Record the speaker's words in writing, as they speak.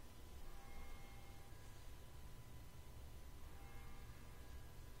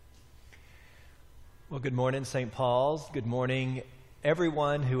Well, good morning, St. Paul's. Good morning,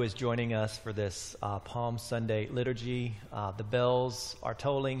 everyone who is joining us for this Palm Sunday liturgy. The bells are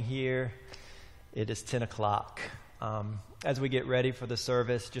tolling here. It is 10 o'clock. As we get ready for the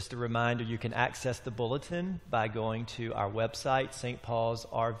service, just a reminder, you can access the bulletin by going to our website,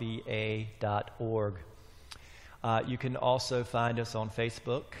 stpaulsrva.org. You can also find us on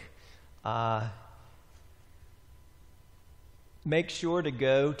Facebook. Make sure to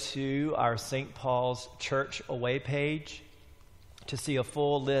go to our St. Paul's Church Away page to see a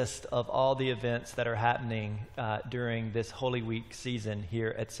full list of all the events that are happening during this Holy Week season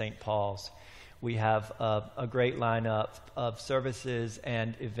here at St. Paul's. We have a great lineup of services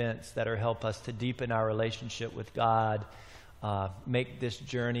and events that help us to deepen our relationship with God, make this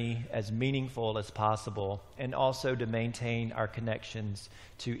journey as meaningful as possible, and also to maintain our connections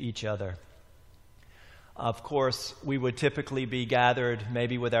to each other. Of course, we would typically be gathered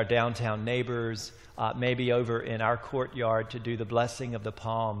maybe with our downtown neighbors, maybe over in our courtyard to do the blessing of the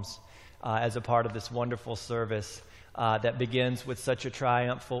palms as a part of this wonderful service that begins with such a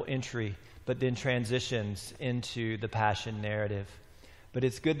triumphal entry, but then transitions into the Passion narrative. But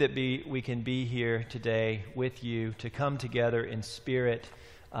it's good that we can be here today with you to come together in spirit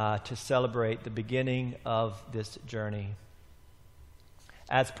to celebrate the beginning of this journey.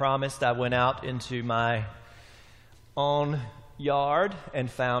 As promised, I went out into my own yard and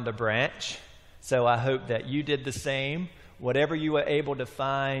found a branch. So I hope that you did the same. Whatever you were able to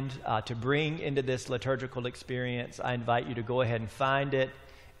find to bring into this liturgical experience, I invite you to go ahead and find it,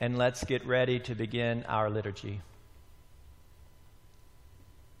 and let's get ready to begin our liturgy.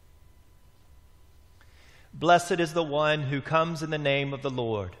 Blessed is the one who comes in the name of the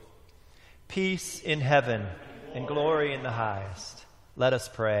Lord. Peace in heaven and glory in the highest. Let us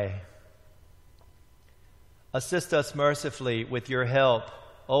pray. Assist us mercifully with your help,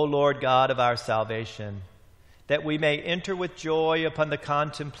 O Lord God of our salvation, that we may enter with joy upon the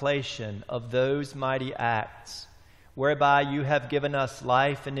contemplation of those mighty acts, whereby you have given us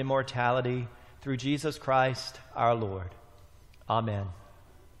life and immortality through Jesus Christ our Lord. Amen.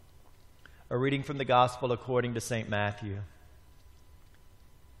 A reading from the Gospel according to St. Matthew.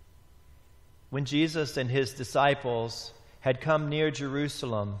 When Jesus and his disciples had come near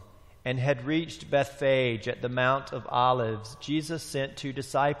Jerusalem and had reached Bethphage at the Mount of Olives, Jesus sent 2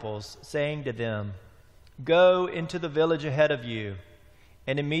 disciples, saying to them, "Go into the village ahead of you,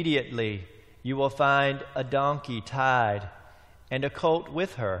 and immediately you will find a donkey tied and a colt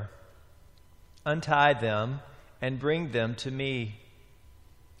with her. Untie them and bring them to me.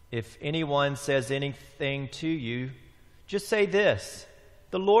 If anyone says anything to you, just say this,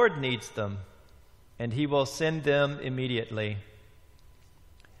 'The Lord needs them,' and he will send them immediately."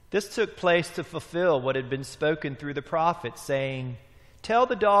 This took place to fulfill what had been spoken through the prophet, saying, "Tell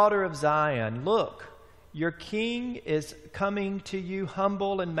the daughter of Zion, look, your king is coming to you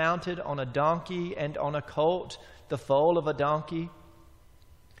humble and mounted on a donkey and on a colt, the foal of a donkey."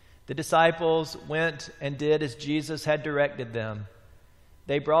 The disciples went and did as Jesus had directed them.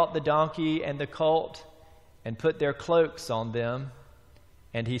 They brought the donkey and the colt and put their cloaks on them,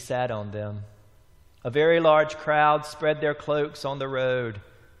 and he sat on them. A very large crowd spread their cloaks on the road,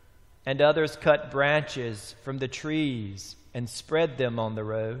 and others cut branches from the trees and spread them on the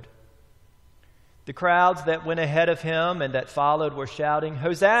road. The crowds that went ahead of him and that followed were shouting,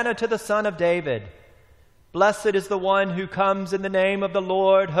 "Hosanna to the Son of David! Blessed is the one who comes in the name of the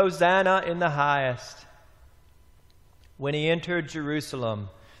Lord! Hosanna in the highest!" When he entered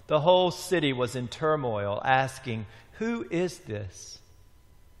Jerusalem, the whole city was in turmoil, asking, "Who is this?"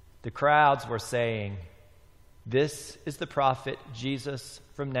 The crowds were saying, "This is the prophet Jesus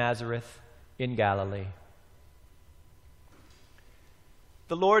from Nazareth in Galilee."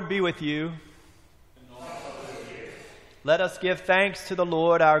 The Lord be with you. And also with you. Let us give thanks to the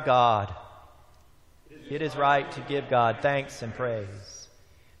Lord our God. It is right to give God thanks and praise.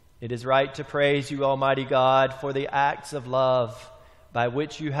 It is right to praise you, Almighty God, for the acts of love by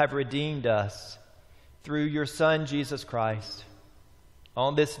which you have redeemed us through your Son, Jesus Christ.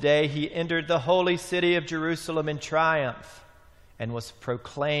 On this day he entered the holy city of Jerusalem in triumph and was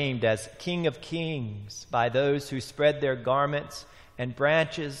proclaimed as King of Kings by those who spread their garments and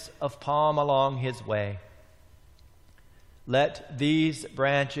branches of palm along his way. Let these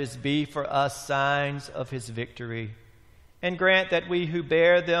branches be for us signs of his victory, and grant that we who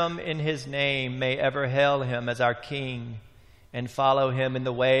bear them in his name may ever hail him as our King and follow him in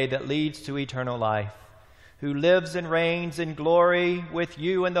the way that leads to eternal life, who lives and reigns in glory with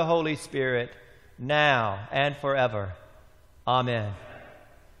you and the Holy Spirit, now and forever. Amen.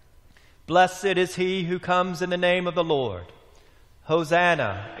 Blessed is he who comes in the name of the Lord.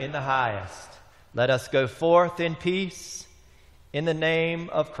 Hosanna in the highest. Let us go forth in peace, in the name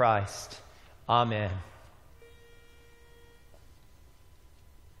of Christ. Amen.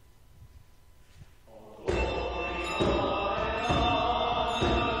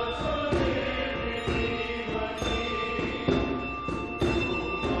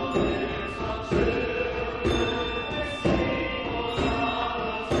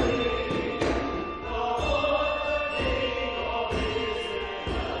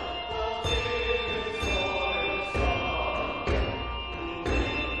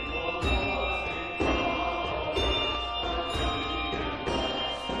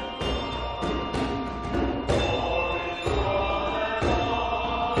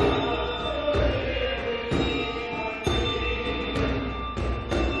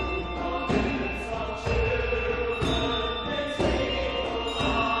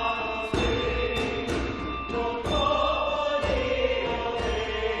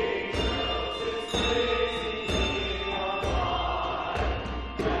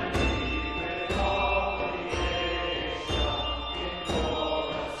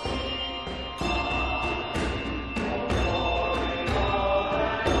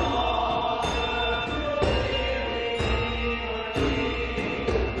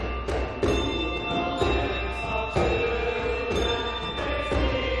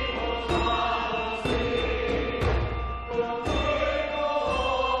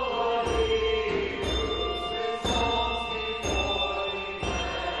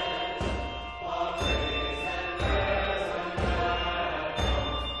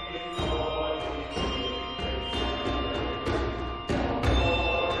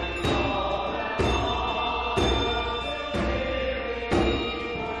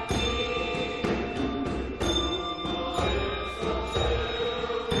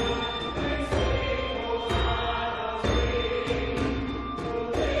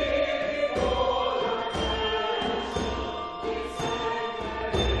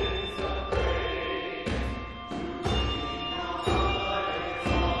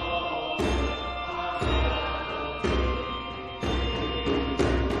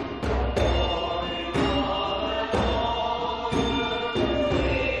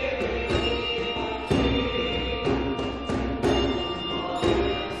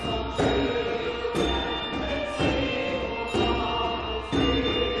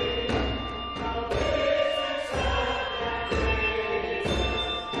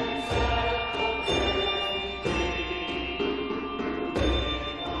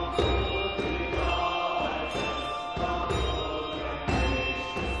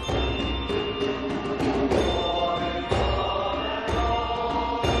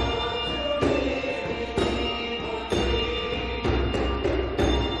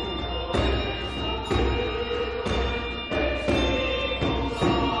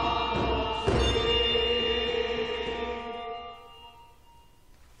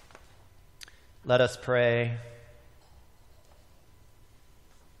 Let us pray.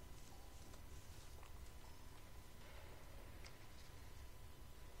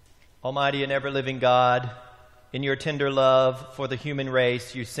 Almighty and ever-living God, in your tender love for the human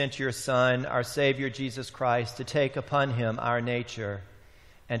race, you sent your Son, our Savior Jesus Christ, to take upon him our nature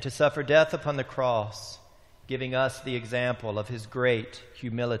and to suffer death upon the cross, giving us the example of his great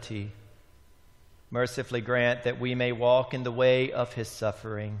humility. Mercifully grant that we may walk in the way of his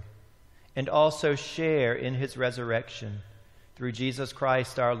suffering and also share in his resurrection through Jesus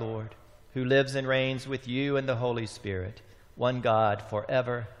Christ our Lord, who lives and reigns with you and the Holy Spirit, one God,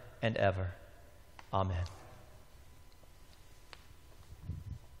 forever and ever. Amen.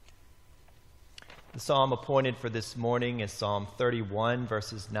 The psalm appointed for this morning is Psalm 31,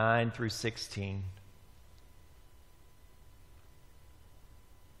 verses 9 through 16.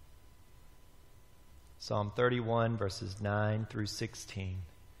 Psalm 31, verses 9 through 16.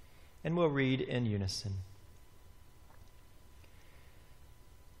 And we'll read in unison.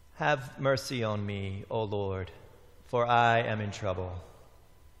 Have mercy on me, O Lord, for I am in trouble.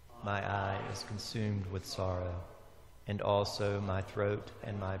 My eye is consumed with sorrow, and also my throat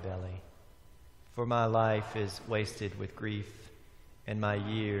and my belly. For my life is wasted with grief, and my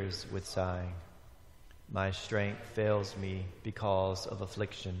years with sighing. My strength fails me because of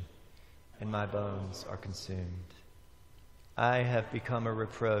affliction, and my bones are consumed. I have become a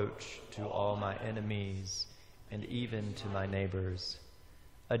reproach to all my enemies, and even to my neighbors,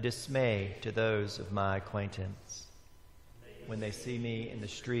 a dismay to those of my acquaintance. When they see me in the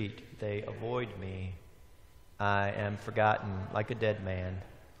street, they avoid me. I am forgotten like a dead man,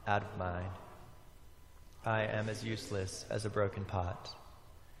 out of mind. I am as useless as a broken pot.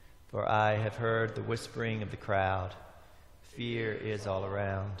 For I have heard the whispering of the crowd. Fear is all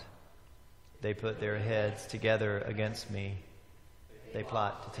around. They put their heads together against me. They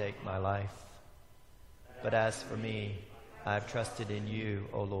plot to take my life. But as for me, I have trusted in you,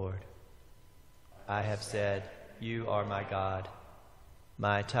 O Lord. I have said, you are my God.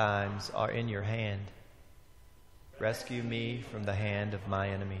 My times are in your hand. Rescue me from the hand of my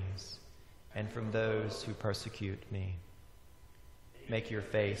enemies and from those who persecute me. Make your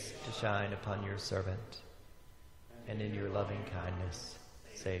face to shine upon your servant, and in your loving kindness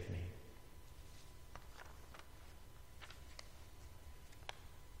save me.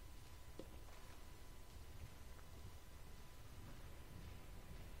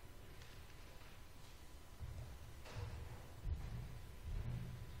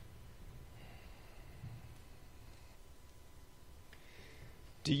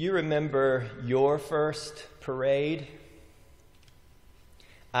 Do you remember your first parade?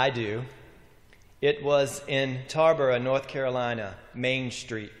 I do. It was in Tarboro, North Carolina, Main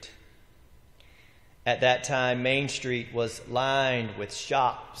Street. At that time, Main Street was lined with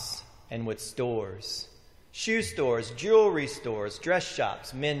shops and with stores. Shoe stores, jewelry stores, dress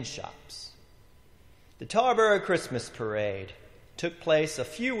shops, men's shops. The Tarboro Christmas Parade took place a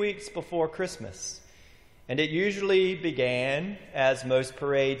few weeks before Christmas. And it usually began, as most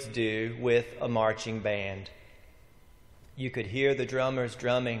parades do, with a marching band. You could hear the drummers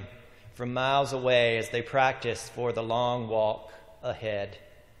drumming from miles away as they practiced for the long walk ahead.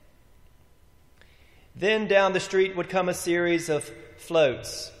 Then down the street would come a series of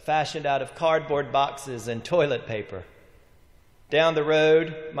floats fashioned out of cardboard boxes and toilet paper. Down the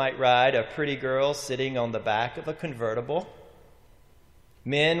road might ride a pretty girl sitting on the back of a convertible.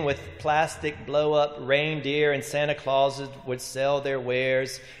 Men with plastic blow-up reindeer and Santa Clauses would sell their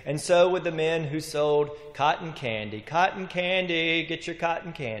wares, and so would the men who sold cotton candy. Cotton candy, get your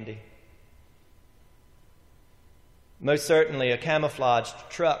cotton candy. Most certainly, a camouflaged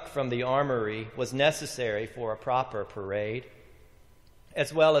truck from the armory was necessary for a proper parade,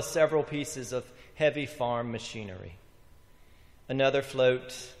 as well as several pieces of heavy farm machinery. Another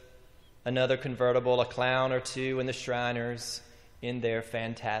float, another convertible, a clown or two, and the Shriners in their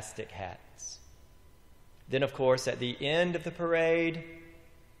fantastic hats. Then, of course, at the end of the parade,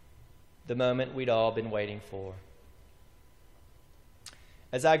 the moment we'd all been waiting for.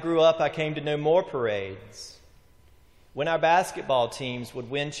 As I grew up, I came to know more parades. When our basketball teams would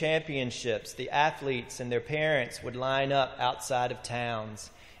win championships, the athletes and their parents would line up outside of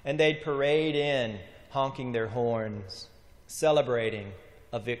towns, and they'd parade in, honking their horns, celebrating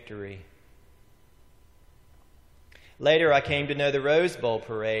a victory. Later, I came to know the Rose Bowl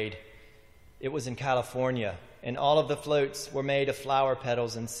parade. It was in California, and all of the floats were made of flower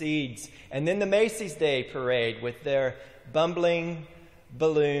petals and seeds. And then the Macy's Day parade with their bumbling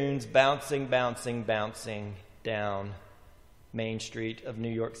balloons bouncing down Main Street of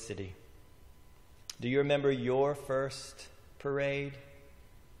New York City. Do you remember your first parade?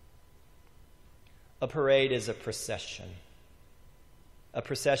 A parade is a procession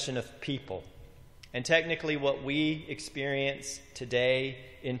of people. And technically what we experience today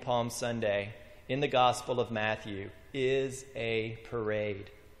in Palm Sunday in the Gospel of Matthew is a parade.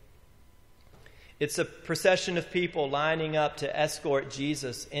 It's a procession of people lining up to escort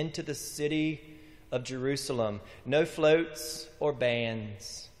Jesus into the city of Jerusalem. No floats or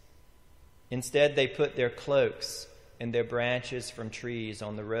bands. Instead, they put their cloaks and their branches from trees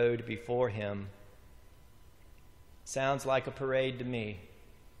on the road before him. Sounds like a parade to me.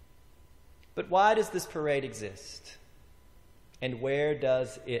 But why does this parade exist? And where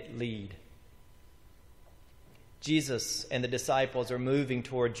does it lead? Jesus and the disciples are moving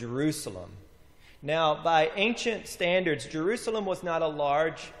toward Jerusalem. Now, by ancient standards, Jerusalem was not a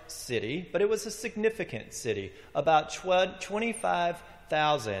large city, but it was a significant city. About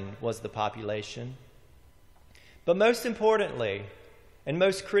 25,000 was the population. But most importantly, and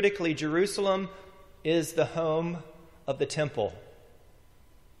most critically, Jerusalem is the home of the temple.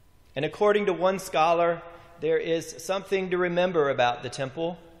 And according to one scholar, there is something to remember about the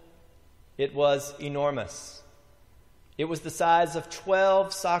temple. It was enormous. It was the size of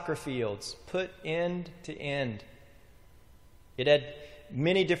 12 soccer fields put end to end. It had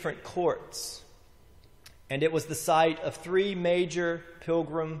many different courts, and it was the site of 3 major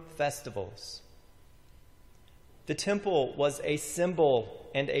pilgrim festivals. The temple was a symbol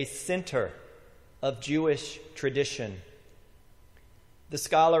and a center of Jewish tradition. The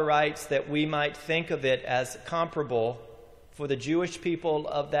scholar writes that we might think of it as comparable for the Jewish people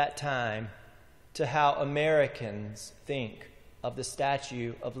of that time to how Americans think of the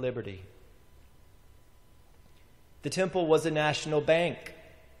Statue of Liberty. The temple was a national bank,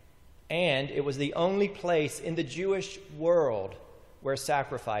 and it was the only place in the Jewish world where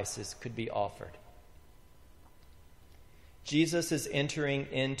sacrifices could be offered. Jesus is entering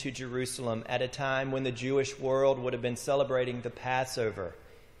into Jerusalem at a time when the Jewish world would have been celebrating the Passover.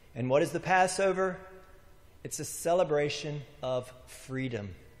 And what is the Passover? It's a celebration of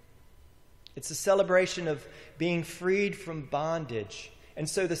freedom. It's a celebration of being freed from bondage. And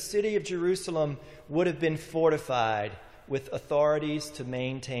so the city of Jerusalem would have been fortified with authorities to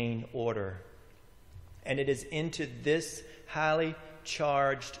maintain order. And it is into this highly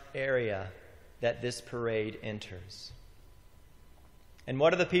charged area that this parade enters. And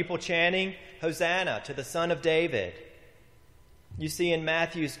what are the people chanting? Hosanna to the Son of David. You see, in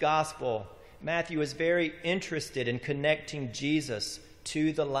Matthew's gospel, Matthew is very interested in connecting Jesus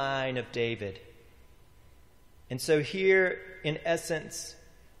to the line of David. And so here, in essence,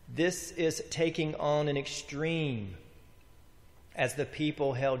 this is taking on an extreme as the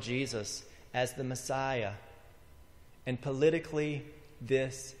people held Jesus as the Messiah. And politically,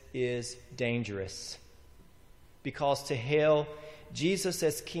 this is dangerous, because to hail Jesus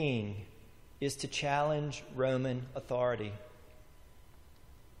as king is to challenge Roman authority.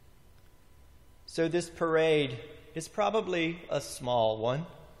 So this parade is probably a small one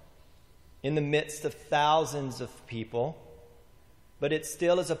in the midst of thousands of people, but it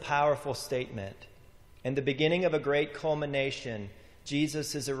still is a powerful statement. And the beginning of a great culmination.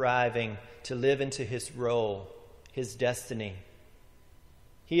 Jesus is arriving to live into his role, his destiny.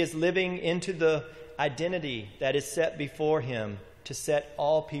 He is living into the identity that is set before him to set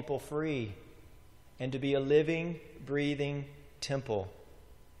all people free and to be a living, breathing temple,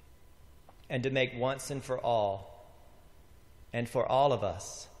 and to make once and for all, and for all of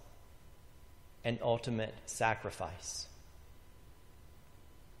us, an ultimate sacrifice.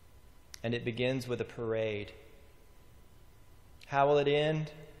 And it begins with a parade. How will it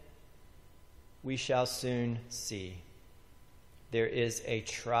end? We shall soon see. There is a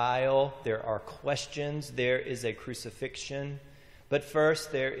trial, there are questions, there is a crucifixion, but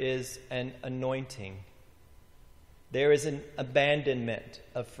first there is an anointing. There is an abandonment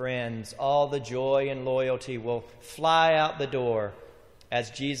of friends. All the joy and loyalty will fly out the door as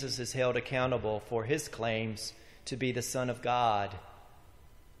Jesus is held accountable for his claims to be the Son of God.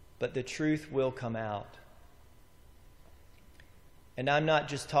 But the truth will come out. And I'm not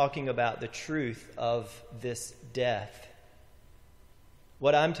just talking about the truth of this death.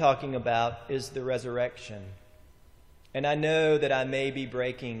 What I'm talking about is the resurrection. And I know that I may be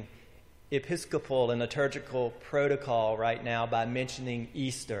breaking Episcopal and liturgical protocol right now by mentioning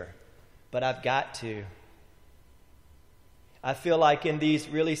Easter, but I've got to. I feel like in these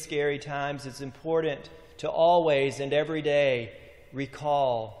really scary times, it's important to always and every day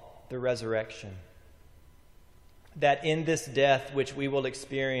recall the resurrection. That in this death which we will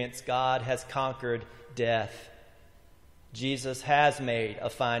experience, God has conquered death. Jesus has made a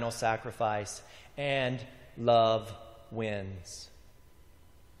final sacrifice, and love wins.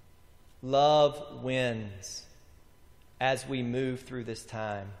 Love wins as we move through this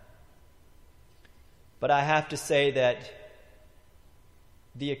time. But I have to say that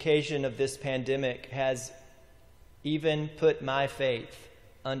the occasion of this pandemic has even put my faith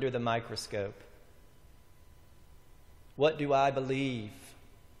under the microscope. What do I believe?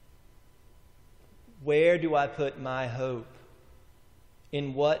 Where do I put my hope?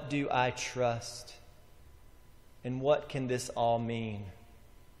 In what do I trust? And what can this all mean?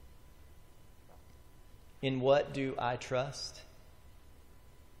 In what do I trust?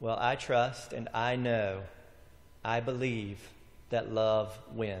 Well, I trust and I know, I believe that love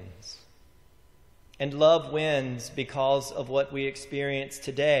wins. And love wins because of what we experience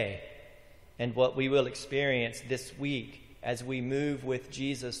today and what we will experience this week as we move with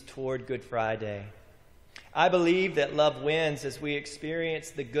Jesus toward Good Friday. I believe that love wins as we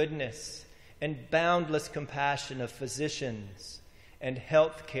experience the goodness and boundless compassion of physicians and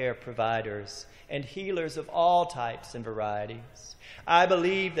healthcare providers and healers of all types and varieties. I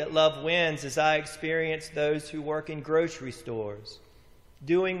believe that love wins as I experience those who work in grocery stores,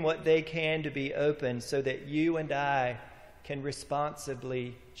 doing what they can to be open so that you and I can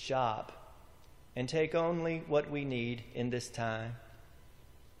responsibly shop and take only what we need in this time.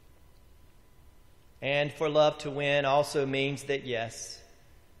 And for love to win also means that, yes,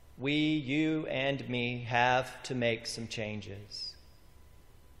 we, you, and me have to make some changes.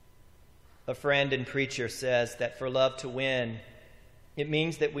 A friend and preacher says that for love to win, it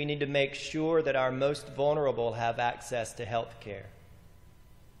means that we need to make sure that our most vulnerable have access to health care.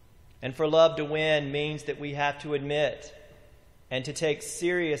 And for love to win means that we have to admit and to take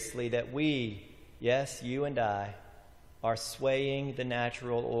seriously that we, yes, you and I, are swaying the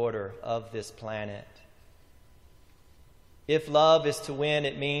natural order of this planet. If love is to win,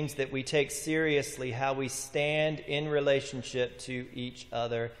 it means that we take seriously how we stand in relationship to each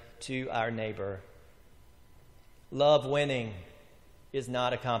other, to our neighbor. Love winning is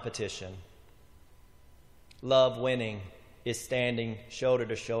not a competition. Love winning is standing shoulder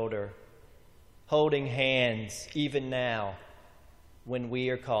to shoulder, holding hands even now when we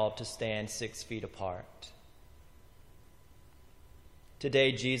are called to stand 6 feet apart.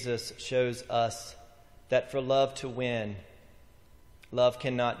 Today, Jesus shows us that for love to win, love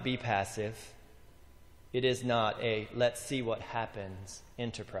cannot be passive. It is not a let's see what happens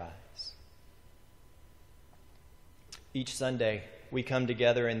enterprise. Each Sunday, we come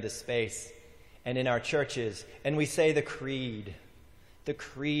together in this space and in our churches, and we say the creed. The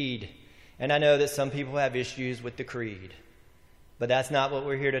creed. And I know that some people have issues with the creed, but that's not what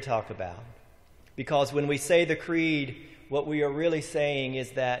we're here to talk about. Because when we say the creed, what we are really saying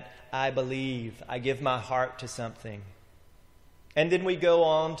is that I believe, I give my heart to something. And then we go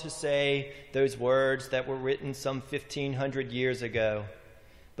on to say those words that were written some 1,500 years ago.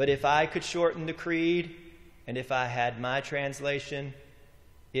 But if I could shorten the creed, and if I had my translation,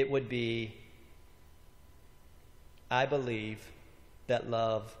 it would be, I believe that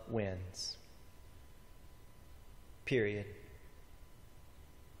love wins. Period.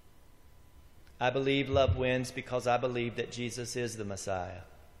 I believe love wins because I believe that Jesus is the Messiah,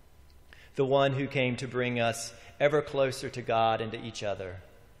 the one who came to bring us ever closer to God and to each other.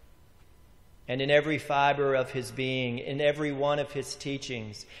 And in every fiber of his being, in every one of his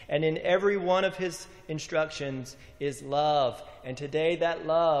teachings, and in every one of his instructions is love. And today that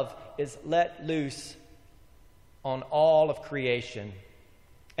love is let loose on all of creation.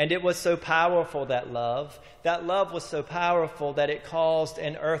 And it was so powerful, that love was so powerful that it caused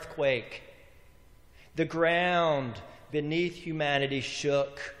an earthquake. The ground beneath humanity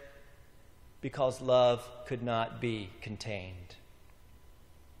shook because love could not be contained.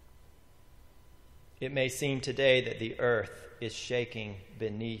 It may seem today that the earth is shaking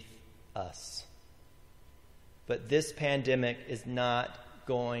beneath us. But this pandemic is not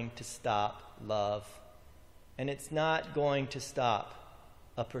going to stop love. And it's not going to stop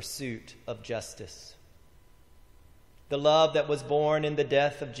a pursuit of justice. The love that was born in the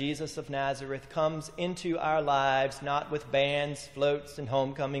death of Jesus of Nazareth comes into our lives not with bands, floats, and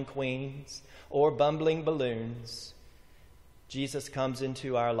homecoming queens, or bumbling balloons. Jesus comes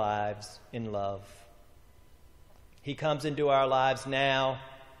into our lives in love. He comes into our lives now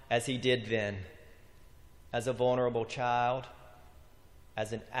as he did then, as a vulnerable child,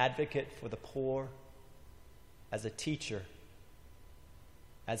 as an advocate for the poor, as a teacher,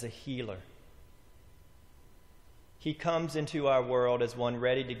 as a healer. He comes into our world as one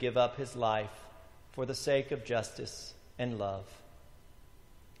ready to give up his life for the sake of justice and love.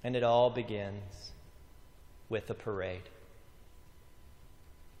 And it all begins with a parade.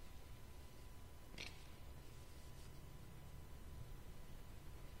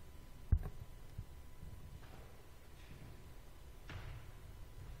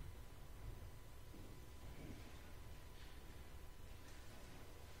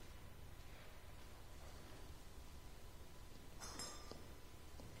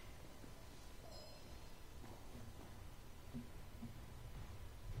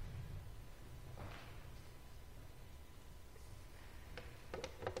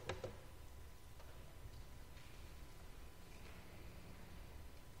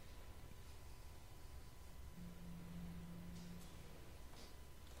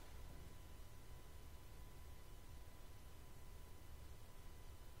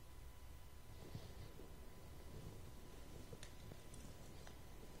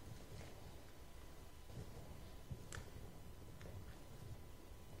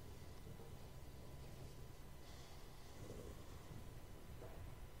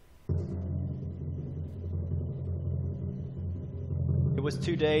 It was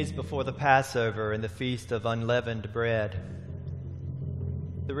 2 days before the Passover and the Feast of Unleavened Bread.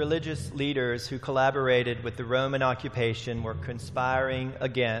 The religious leaders who collaborated with the Roman occupation were conspiring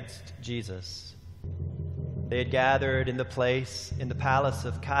against Jesus. They had gathered in the palace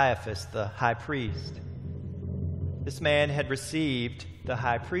of Caiaphas, the high priest. This man had received the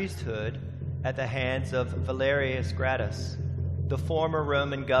high priesthood at the hands of Valerius Gratus, the former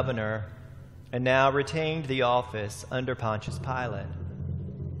Roman governor, and now retained the office under Pontius Pilate.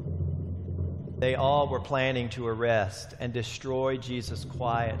 They all were planning to arrest and destroy Jesus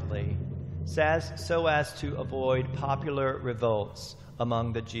quietly, so as to avoid popular revolts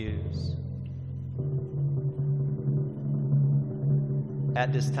among the Jews.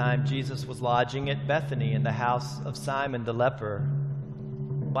 At this time, Jesus was lodging at Bethany in the house of Simon the leper.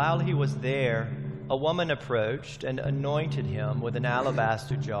 While he was there, a woman approached and anointed him with an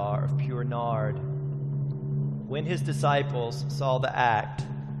alabaster jar of pure nard. When his disciples saw the act,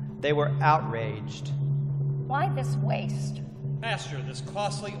 they were outraged. Why this waste? Master, this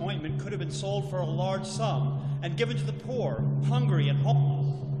costly ointment could have been sold for a large sum and given to the poor, hungry, and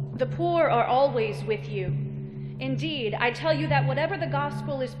homeless. The poor are always with you. Indeed, I tell you that whatever the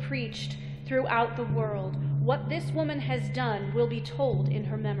gospel is preached throughout the world, what this woman has done will be told in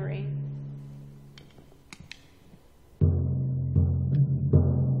her memory.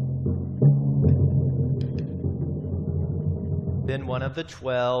 Then one of the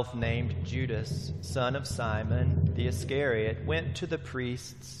 12, named Judas, son of Simon the Iscariot, went to the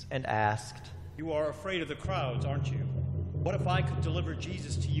priests and asked, You are afraid of the crowds, aren't you? What if I could deliver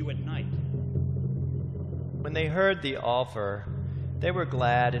Jesus to you at night? When they heard the offer, they were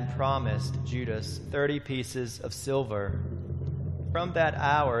glad and promised Judas 30 pieces of silver. From that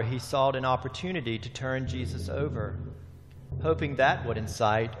hour he sought an opportunity to turn Jesus over, hoping that would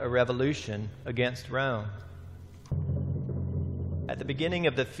incite a revolution against Rome. At the beginning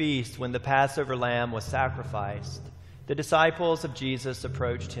of the feast, when the Passover lamb was sacrificed, the disciples of Jesus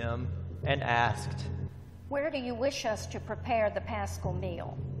approached him and asked, Where do you wish us to prepare the Paschal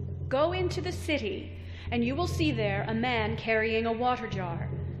meal? Go into the city, and you will see there a man carrying a water jar.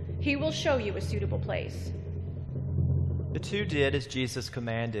 He will show you a suitable place. The two did as Jesus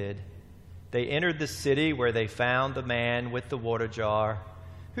commanded. They entered the city where they found the man with the water jar,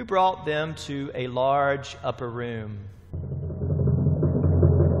 who brought them to a large upper room.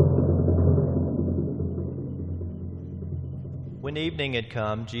 When evening had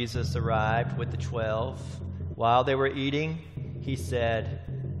come, Jesus arrived with the 12. While they were eating, he said,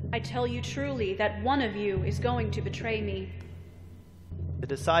 I tell you truly that one of you is going to betray me. The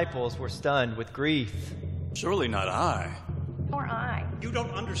disciples were stunned with grief. Surely not I. Nor I. You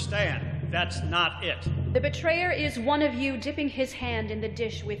don't understand. That's not it. The betrayer is one of you dipping his hand in the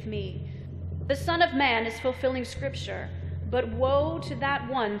dish with me. The Son of Man is fulfilling Scripture, but woe to that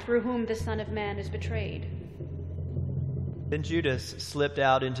one through whom the Son of Man is betrayed. Then Judas slipped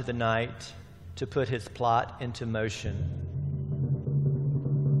out into the night to put his plot into motion.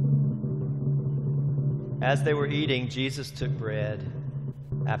 As they were eating, Jesus took bread.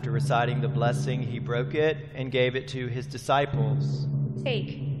 After reciting the blessing, he broke it and gave it to his disciples.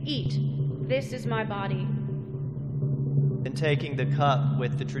 Take, eat. This is my body. Then taking the cup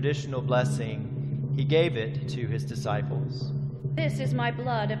with the traditional blessing, he gave it to his disciples. This is my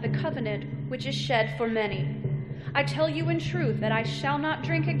blood of the covenant, which is shed for many. I tell you in truth that I shall not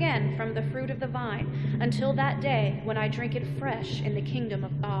drink again from the fruit of the vine until that day when I drink it fresh in the kingdom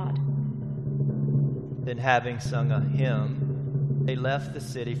of God. Then having sung a hymn, they left the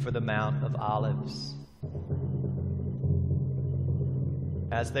city for the Mount of Olives.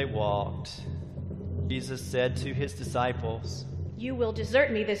 As they walked, Jesus said to his disciples, You will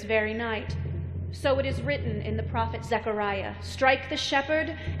desert me this very night. So it is written in the prophet Zechariah, Strike the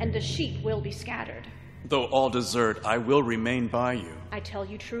shepherd, and the sheep will be scattered. Though all desert, I will remain by you. I tell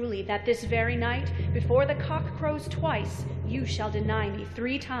you truly that this very night, before the cock crows twice, you shall deny me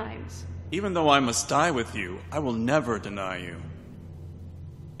 3 times. Even though I must die with you, I will never deny you.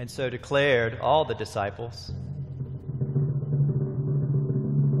 And so declared all the disciples.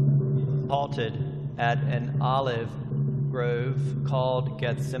 Halted at an olive grove called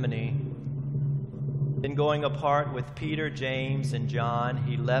Gethsemane. Then going apart with Peter, James, and John,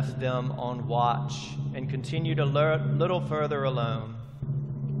 he left them on watch and continued a little further alone.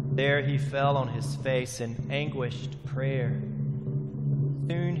 There he fell on his face in anguished prayer.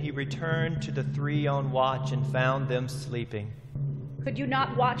 Soon he returned to the 3 on watch and found them sleeping. Could you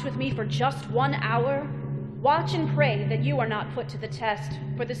not watch with me for just 1 hour? Watch and pray that you are not put to the test,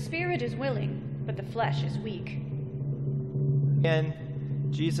 for the spirit is willing, but the flesh is weak. Again,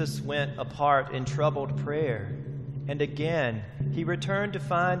 Jesus went apart in troubled prayer, and again he returned to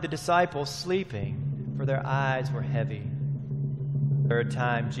find the disciples sleeping, for their eyes were heavy. A 3rd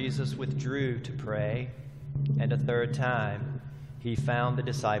time Jesus withdrew to pray, and a 3rd time he found the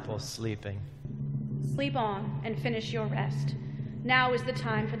disciples sleeping. Sleep on and finish your rest. Now is the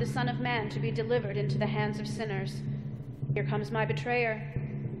time for the Son of Man to be delivered into the hands of sinners. Here comes my betrayer.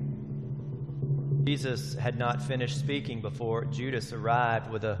 Jesus had not finished speaking before Judas arrived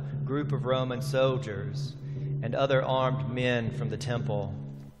with a group of Roman soldiers and other armed men from the temple.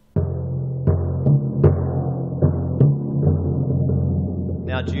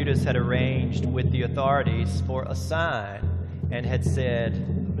 Now Judas had arranged with the authorities for a sign and had said,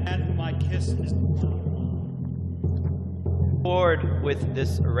 The man whom I kiss is the one. Forward with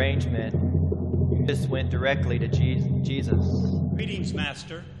this arrangement, Judas went directly to Jesus. Greetings,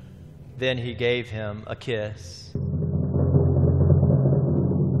 Master. Then he gave him a kiss.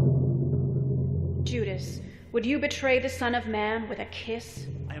 Judas, would you betray the Son of Man with a kiss?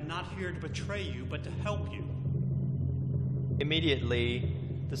 I am not here to betray you, but to help you. Immediately,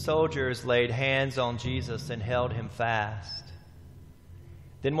 the soldiers laid hands on Jesus and held him fast.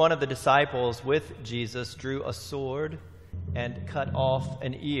 Then one of the disciples with Jesus drew a sword and cut off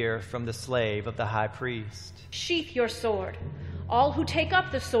an ear from the slave of the high priest. Sheath your sword. All who take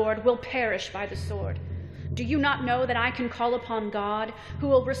up the sword will perish by the sword. Do you not know that I can call upon God, who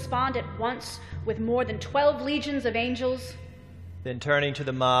will respond at once with more than 12 legions of angels? Then turning to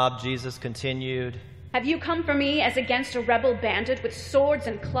the mob, Jesus continued, Have you come for me as against a rebel bandit with swords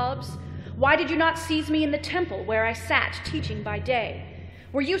and clubs? Why did you not seize me in the temple where I sat teaching by day?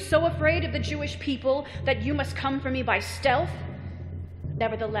 Were you so afraid of the Jewish people that you must come for me by stealth?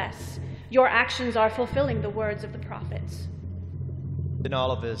 Nevertheless, your actions are fulfilling the words of the prophets. Then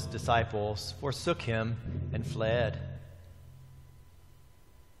all of his disciples forsook him and fled.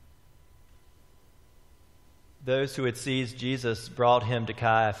 Those who had seized Jesus brought him to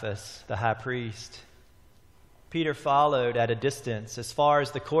Caiaphas, the high priest. Peter followed at a distance as far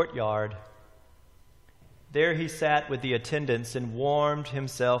as the courtyard. There he sat with the attendants and warmed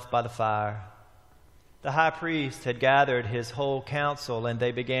himself by the fire. The high priest had gathered his whole council, and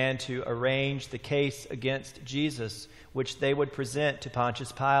they began to arrange the case against Jesus, which they would present to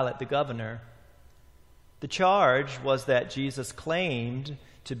Pontius Pilate, the governor. The charge was that Jesus claimed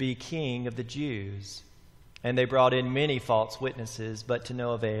to be king of the Jews, and they brought in many false witnesses, but to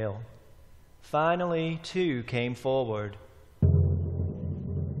no avail. Finally, 2 came forward.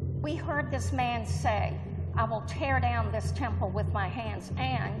 We heard this man say, I will tear down this temple with my hands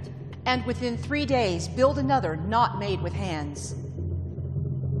and within 3 days build another not made with hands.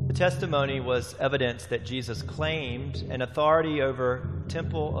 The testimony was evidence that Jesus claimed an authority over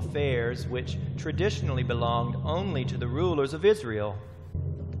temple affairs which traditionally belonged only to the rulers of Israel.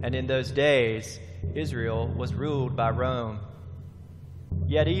 And in those days, Israel was ruled by Rome.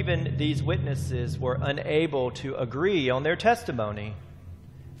 Yet even these witnesses were unable to agree on their testimony.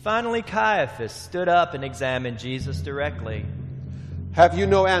 Finally, Caiaphas stood up and examined Jesus directly. Have you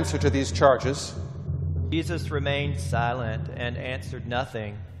no answer to these charges? Jesus remained silent and answered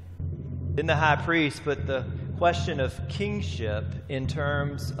nothing. Then the high priest put the question of kingship in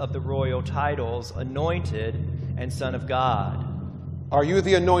terms of the royal titles Anointed and Son of God. Are you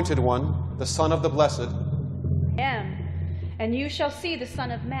the Anointed One, the Son of the Blessed? I am. And you shall see the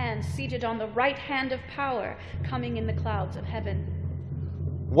Son of Man seated on the right hand of power, coming in the clouds of heaven.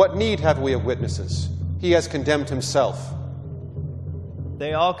 What need have we of witnesses? He has condemned himself.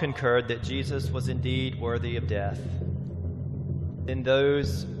 They all concurred that Jesus was indeed worthy of death. Then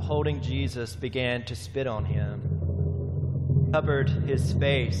those holding Jesus began to spit on him, covered his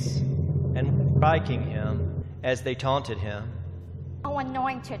face, and striking him as they taunted him. O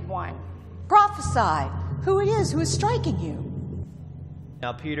Anointed One, Prophesy who it is who is striking you.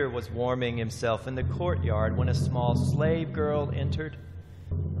 Now Peter was warming himself in the courtyard when a small slave girl entered.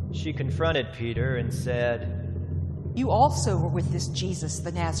 She confronted Peter and said, You also were with this Jesus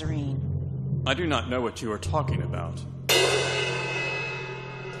the Nazarene. I do not know what you are talking about.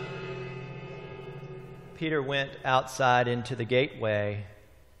 Peter went outside into the gateway.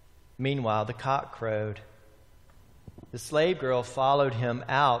 Meanwhile, the cock crowed. The slave girl followed him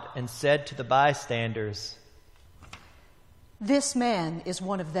out and said to the bystanders, This man is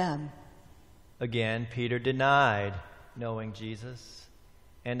one of them. Again, Peter denied knowing Jesus.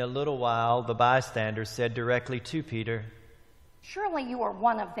 And a little while, the bystanders said directly to Peter, surely you are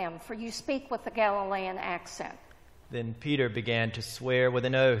one of them, for you speak with the Galilean accent. Then Peter began to swear with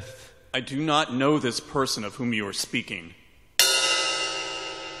an oath. I do not know this person of whom you are speaking.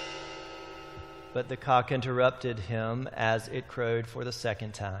 But the cock interrupted him as it crowed for the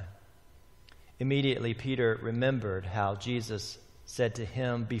second time. Immediately Peter remembered how Jesus said to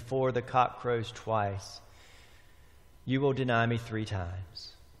him before the cock crows twice, You will deny me 3 times.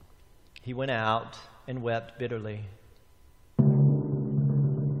 He went out and wept bitterly.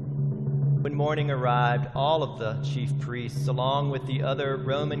 When morning arrived, all of the chief priests, along with the other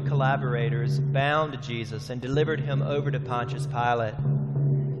Roman collaborators, bound Jesus and delivered him over to Pontius Pilate.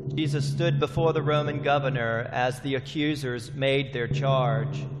 Jesus stood before the Roman governor as the accusers made their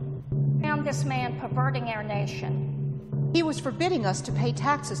charge. Found this man perverting our nation. He was forbidding us to pay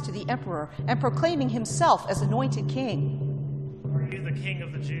taxes to the emperor and proclaiming himself as anointed king. Are you the king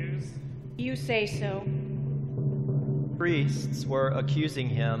of the Jews? You say so. Priests were accusing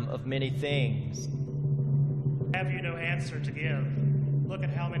him of many things. Have you no answer to give? Look at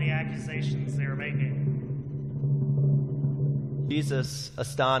how many accusations they are making. Jesus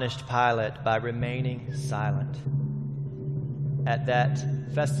astonished Pilate by remaining silent. At that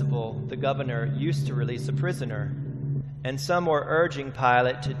festival, the governor used to release a prisoner, and some were urging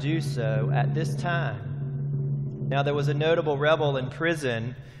Pilate to do so at this time. Now there was a notable rebel in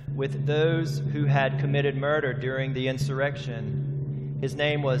prison with those who had committed murder during the insurrection. His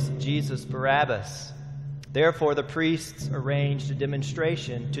name was Jesus Barabbas. Therefore the priests arranged a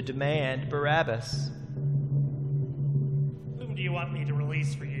demonstration to demand Barabbas. Whom do you want me to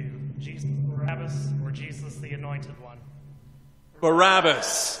release for you, Jesus Barabbas or Jesus the Anointed One?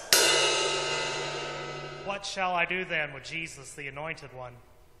 Barabbas! What shall I do then with Jesus the Anointed One?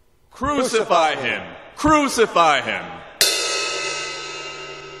 Crucify him! Crucify him!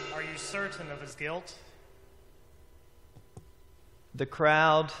 Are you certain of his guilt? The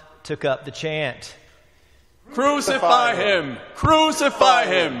crowd took up the chant, Crucify him! Crucify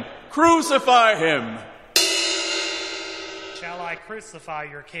him! Crucify him! Shall I crucify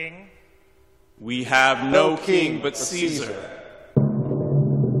your king? We have no king but Caesar.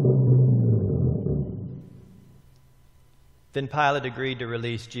 Then Pilate agreed to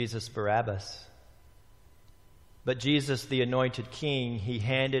release Jesus Barabbas. But Jesus, the anointed king, he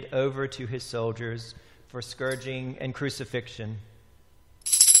handed over to his soldiers for scourging and crucifixion.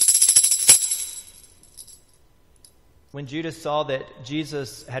 When Judas saw that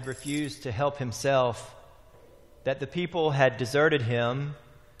Jesus had refused to help himself, that the people had deserted him,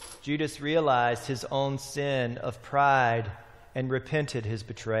 Judas realized his own sin of pride and repented his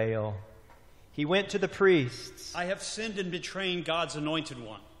betrayal. He went to the priests. I have sinned in betraying God's anointed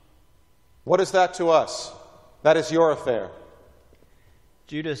one. What is that to us? That is your affair.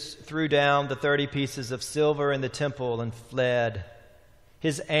 Judas threw down the 30 pieces of silver in the temple and fled.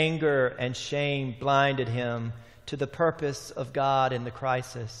 His anger and shame blinded him to the purpose of God in the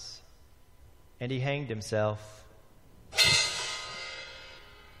crisis, and he hanged himself.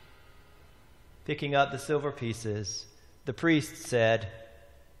 Picking up the silver pieces, the priest said,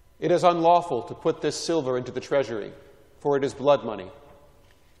 It is unlawful to put this silver into the treasury, for it is blood money.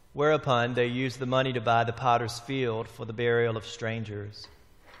 Whereupon they used the money to buy the potter's field for the burial of strangers.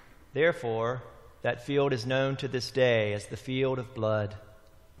 Therefore, that field is known to this day as the field of blood.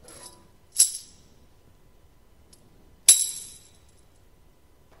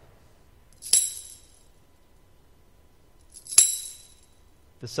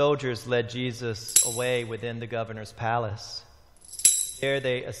 The soldiers led Jesus away within the governor's palace. There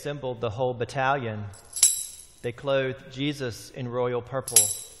they assembled the whole battalion. They clothed Jesus in royal purple.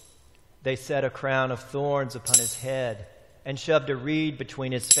 They set a crown of thorns upon his head and shoved a reed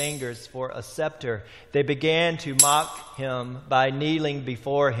between his fingers for a scepter. They began to mock him by kneeling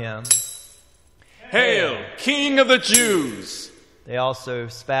before him. Hail, King of the Jews! They also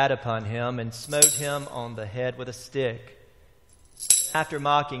spat upon him and smote him on the head with a stick. After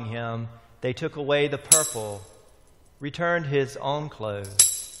mocking him, they took away the purple, returned his own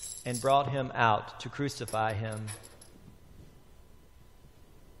clothes, and brought him out to crucify him.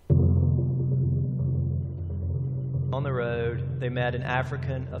 On the road, they met an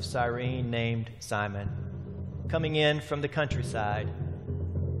African of Cyrene named Simon, coming in from the countryside.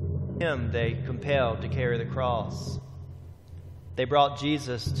 Him they compelled to carry the cross. They brought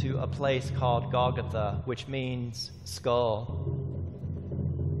Jesus to a place called Golgotha, which means skull.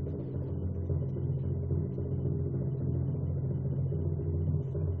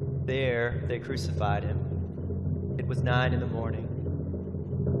 There they crucified him. It was 9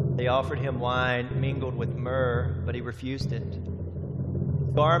 a.m. They offered him wine mingled with myrrh, but he refused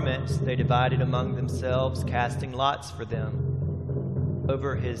it. Garments they divided among themselves, casting lots for them.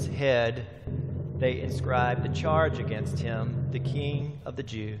 Over his head they inscribed the charge against him, the King of the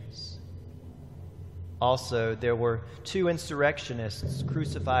Jews. Also there were 2 insurrectionists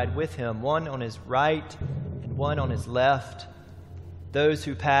crucified with him, one on his right and one on his left. Those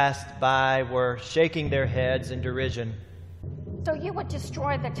who passed by were shaking their heads in derision. So you would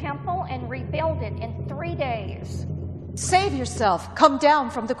destroy the temple and rebuild it in 3 days. Save yourself. Come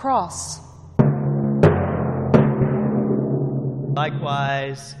down from the cross.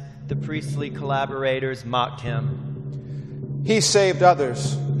 Likewise, the priestly collaborators mocked him. He saved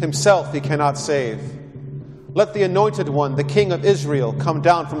others. Himself he cannot save. Let the Anointed One, the King of Israel, come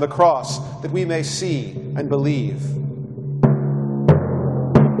down from the cross, that we may see and believe.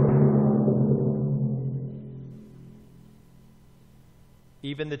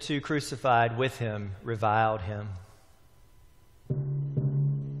 Even the 2 crucified with him reviled him.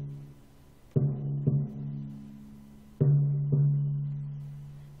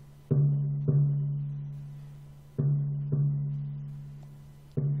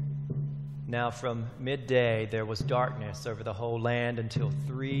 Now from midday there was darkness over the whole land until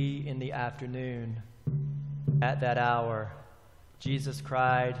 3 p.m. At that hour, Jesus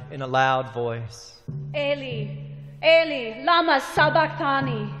cried in a loud voice, Eli, Eli, lama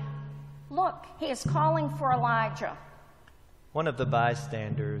sabachthani. Look, he is calling for Elijah. One of the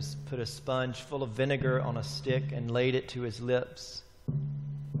bystanders put a sponge full of vinegar on a stick and laid it to his lips.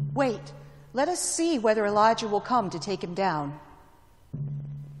 Wait, let us see whether Elijah will come to take him down.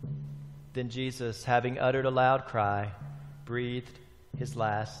 Then Jesus, having uttered a loud cry, breathed his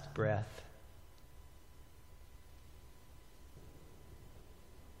last breath.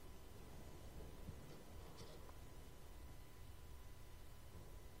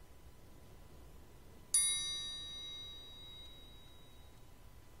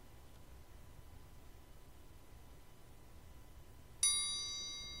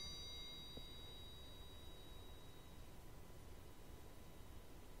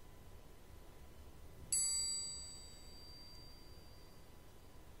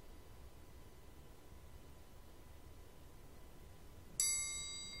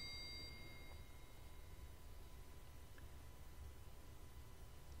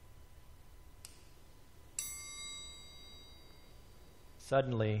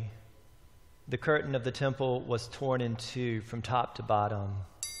 Suddenly, the curtain of the temple was torn in two from top to bottom.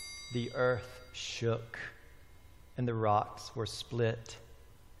 The earth shook, and the rocks were split.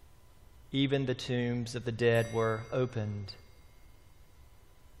 Even the tombs of the dead were opened.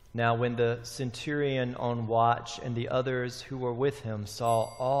 Now when the centurion on watch and the others who were with him saw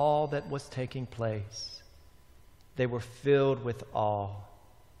all that was taking place, they were filled with awe.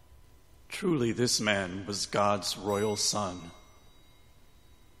 Truly, this man was God's royal son.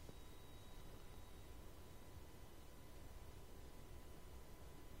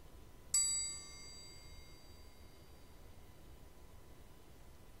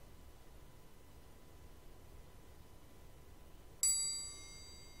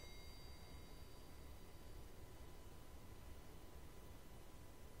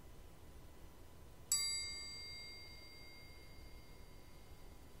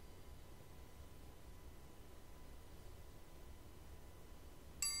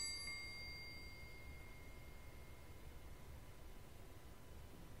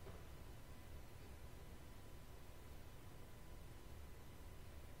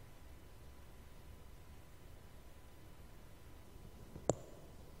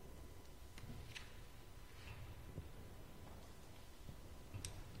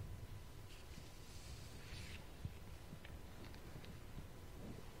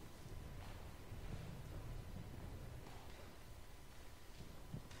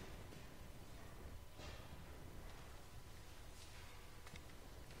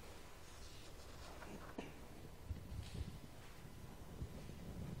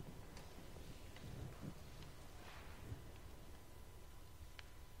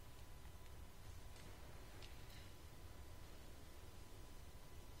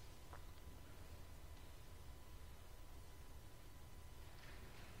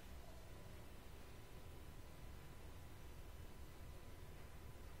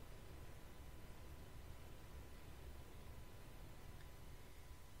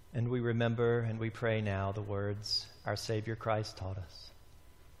 And we remember and we pray now the words our Savior Christ taught us.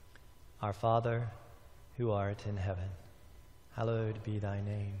 Our Father, who art in heaven, hallowed be thy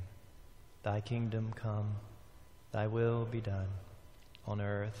name. Thy kingdom come, thy will be done, on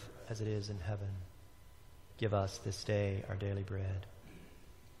earth as it is in heaven. Give us this day our daily bread.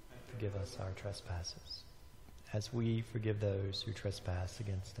 Forgive us our trespasses, as we forgive those who trespass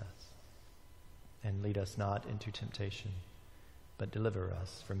against us. And lead us not into temptation, but deliver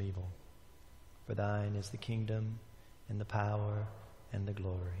us from evil. For thine is the kingdom, and the power, and the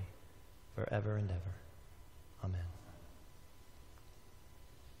glory, forever and ever. Amen.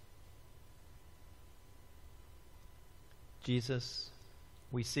 Jesus,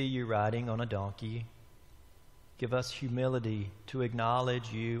 we see you riding on a donkey. Give us humility to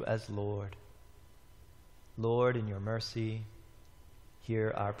acknowledge you as Lord. Lord, in your mercy,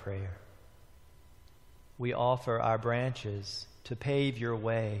 hear our prayer. We offer our branches to pave your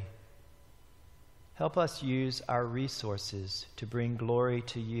way. Help us use our resources to bring glory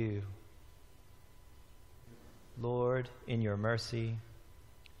to you. Lord, in your mercy,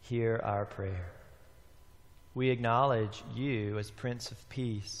 hear our prayer. We acknowledge you as Prince of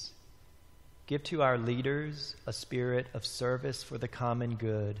Peace. Give to our leaders a spirit of service for the common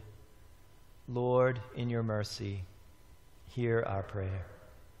good. Lord, in your mercy, hear our prayer.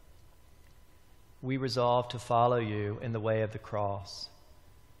 We resolve to follow you in the way of the cross.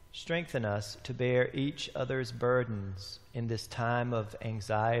 Strengthen us to bear each other's burdens in this time of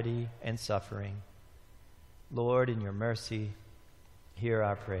anxiety and suffering. Lord, in your mercy, hear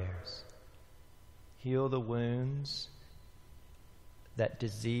our prayers. Heal the wounds that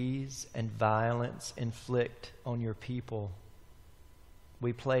disease and violence inflict on your people.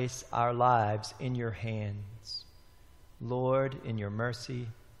 We place our lives in your hands. Lord, in your mercy,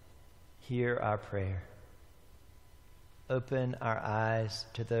 hear our prayer. Open our eyes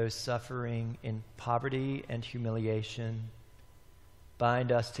to those suffering in poverty and humiliation.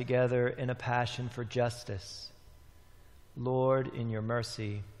 Bind us together in a passion for justice. Lord, in your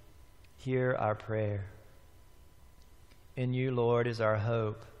mercy, hear our prayer. In you, Lord, is our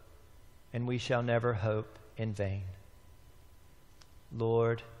hope, and we shall never hope in vain.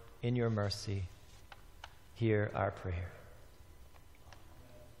 Lord, in your mercy, hear our prayer.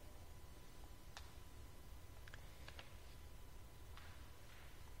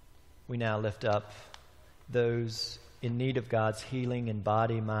 We now lift up those in need of God's healing in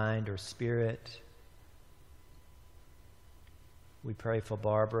body, mind, or spirit. We pray for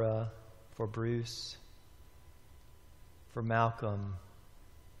Barbara, for Bruce, for Malcolm,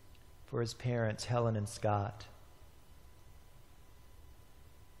 for his parents, Helen and Scott,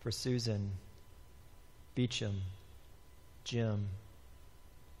 for Susan, Beecham, Jim,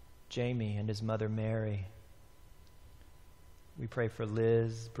 Jamie and his mother Mary. We pray for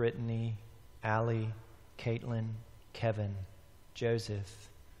Liz, Brittany, Allie, Caitlin, Kevin, Joseph,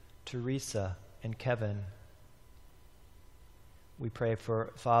 Teresa, and Kevin. We pray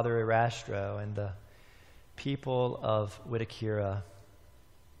for Father Erastro and the people of Wittakira.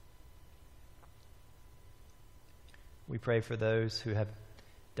 We pray for those who have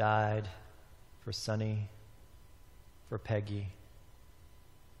died, for Sonny, for Peggy,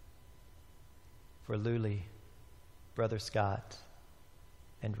 for Luli, Brother Scott,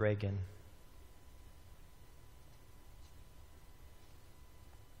 and Reagan.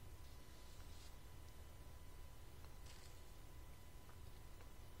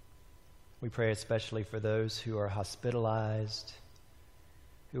 We pray especially for those who are hospitalized,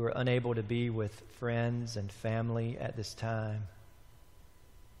 who are unable to be with friends and family at this time.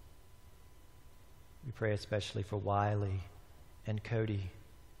 We pray especially for Wiley and Cody,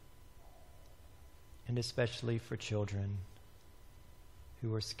 and especially for children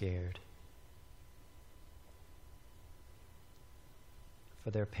who are scared,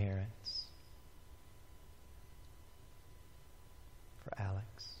 for their parents, for Alex.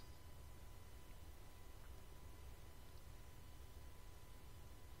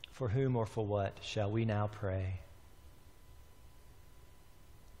 For whom or for what shall we now pray?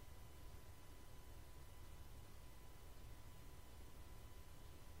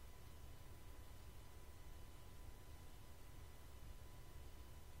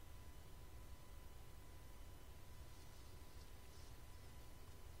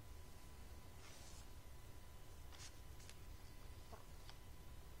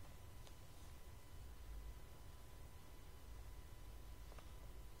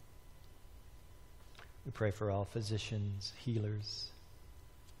 We pray for all physicians, healers,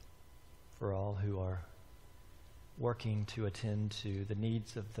 for all who are working to attend to the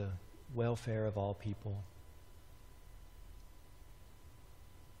needs of the welfare of all people.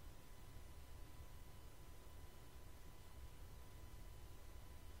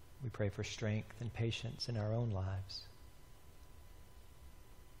 We pray for strength and patience in our own lives.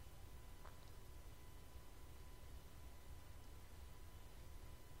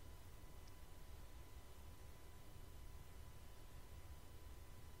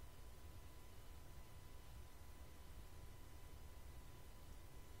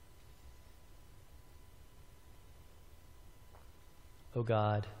 O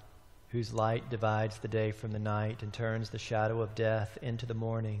God, whose light divides the day from the night and turns the shadow of death into the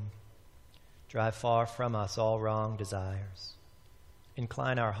morning, drive far from us all wrong desires.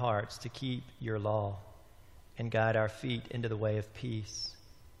 Incline our hearts to keep your law and guide our feet into the way of peace,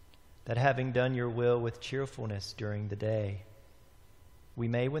 that having done your will with cheerfulness during the day, we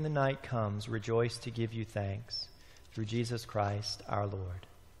may, when the night comes, rejoice to give you thanks through Jesus Christ our Lord.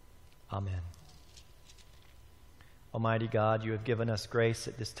 Amen. Almighty God, you have given us grace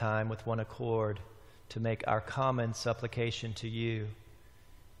at this time with one accord to make our common supplication to you.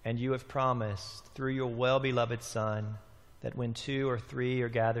 And you have promised through your well-beloved Son that when 2 or 3 are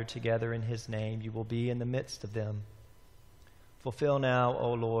gathered together in his name, you will be in the midst of them. Fulfill now,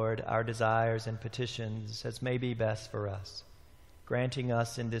 O Lord, our desires and petitions as may be best for us, granting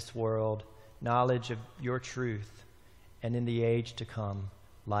us in this world knowledge of your truth, and in the age to come,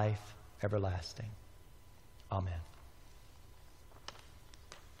 life everlasting. Amen.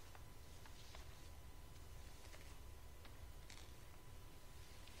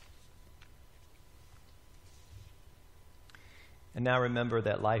 And now remember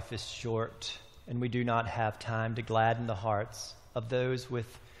that life is short, and we do not have time to gladden the hearts of those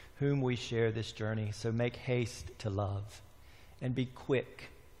with whom we share this journey. So make haste to love, and be quick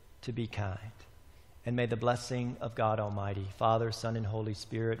to be kind. And may the blessing of God Almighty, Father, Son, and Holy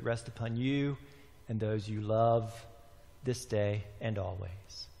Spirit rest upon you and those you love this day and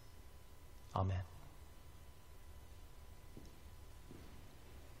always. Amen.